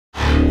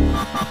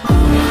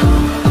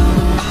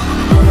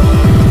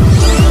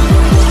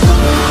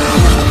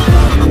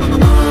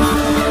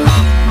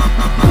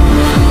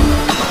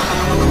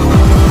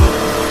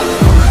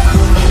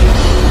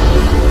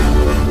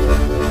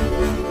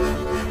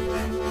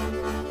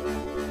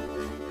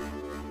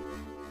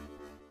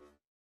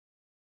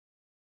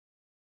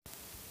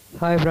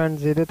Hi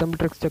friends, இது Tamil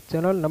tricks tech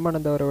channel. நம்ம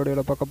இந்த ஒரு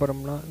வீடியோவில் பார்க்க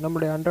போகிறோம்னா,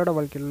 நம்மளுடைய அன்றாட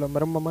வாழ்க்கையில் உள்ள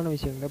மர்மமான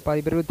விஷயங்களை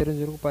பாதி பேருக்கு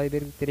தெரிஞ்சிருக்கும், பாதி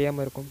பேருக்கு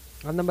தெரியாமல் இருக்கும்.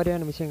 அந்த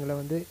மாதிரியான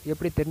விஷயங்களை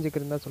எப்படி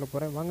தெரிஞ்சுக்கிறதுன்னு தான் சொல்ல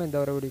போகிறேன். வாங்க இந்த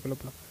ஒரு வீடியோக்குள்ள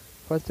போகலாம்.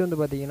 ஃபஸ்ட்டு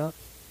பார்த்தீங்கன்னா,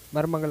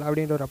 மர்மங்கள்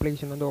அப்படின்ற ஒரு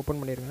அப்ளிகேஷன் ஓப்பன்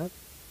பண்ணிடுங்க.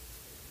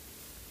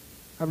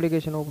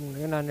 அப்ளிகேஷன் ஓப்பன்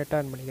பண்ணி நான் நெட்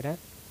ஆன் பண்ணிக்கிறேன்.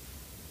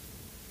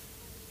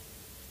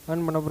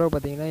 ஆன் பண்ண பிறகு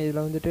பார்த்தீங்கன்னா,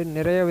 இதில்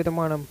நிறைய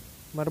விதமான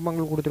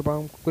மர்மங்கள்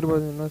கொடுத்துருப்பாங்க.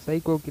 குறிப்பாக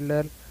சைக்கோ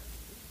கில்லர்,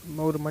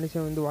 ஒரு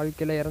மனுஷன்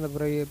வாழ்க்கையில் இறந்த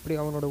பிறகு எப்படி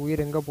அவனோட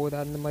உயிர் எங்கே போகுது,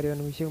 அந்த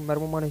மாதிரியான விஷயம்,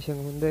 மர்மமான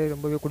விஷயங்கள்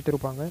ரொம்பவே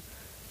கொடுத்துருப்பாங்க.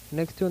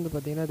 நெக்ஸ்ட்டு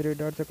பார்த்தீங்கன்னா 3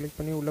 டாட்ஸை கிளிக்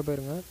பண்ணி உள்ளே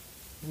போயிருங்க.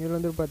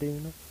 இதில்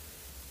பார்த்தீங்கன்னா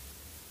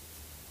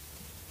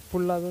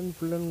ஃபுல்லாக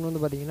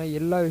பார்த்தீங்கன்னா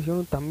எல்லா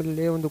விஷயமும்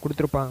தமிழ்லேயே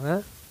கொடுத்துருப்பாங்க.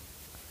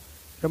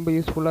 ரொம்ப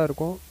யூஸ்ஃபுல்லாக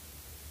இருக்கும்.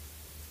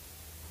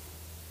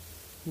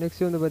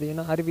 நெக்ஸ்ட்டு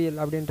பார்த்தீங்கன்னா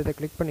அறிவியல் அப்படின்றத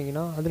கிளிக்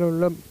பண்ணிங்கன்னா, அதில்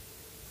உள்ள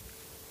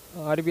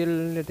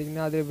அறிவியல்னு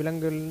எடுத்திங்கன்னா அது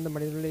விலங்குலேருந்து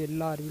மனிதர்கள்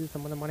எல்லா அறிவியல்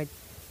சம்மந்தமான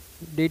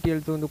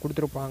டீட்டெயில்ஸ்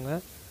கொடுத்துருப்பாங்க.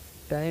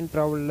 டைம்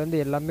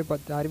ட்ராவல்லேருந்து எல்லாமே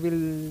அறிவியல்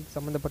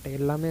சம்மந்தப்பட்ட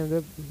எல்லாமே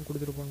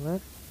கொடுத்துருப்பாங்க.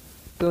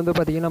 இது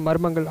பார்த்திங்கன்னா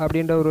மர்மங்கள்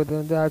அப்படின்ற ஒரு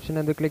இது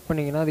ஆப்ஷன் கிளிக்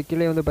பண்ணிங்கன்னா, அது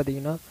கீழே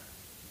பார்த்திங்கன்னா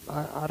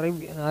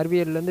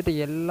அறிவியல்லேருந்துட்டு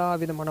எல்லா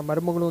விதமான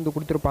மர்மங்களும்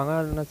கொடுத்துருப்பாங்க.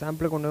 அதில் நான்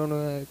சாம்பிளுக்கு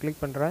ஒன்று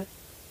கிளிக் பண்ணுறேன்.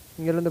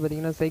 இங்கேருந்து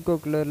பார்த்திங்கன்னா சைக்கோ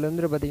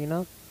கில்லர்லேருந்து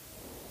பார்த்திங்கன்னா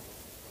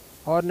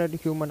ஆர்டினரி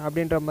ஹியூமன்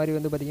அப்படின்ற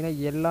மாதிரி பார்த்திங்கன்னா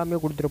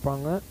எல்லாமே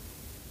கொடுத்துருப்பாங்க.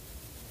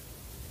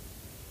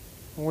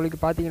 உங்களுக்கு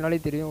பார்த்தீங்கனாலே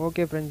தெரியும்.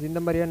 ஓகே ஃப்ரெண்ட்ஸ், இந்த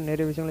மாதிரியான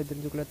நிறைய விஷயங்களை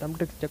தெரிஞ்சுக்கொள்ள தமிழ்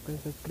ட்ரிக்ஸ் டெக்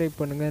சப்ஸ்கிரைப்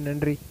பண்ணுங்கள்.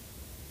 நன்றி.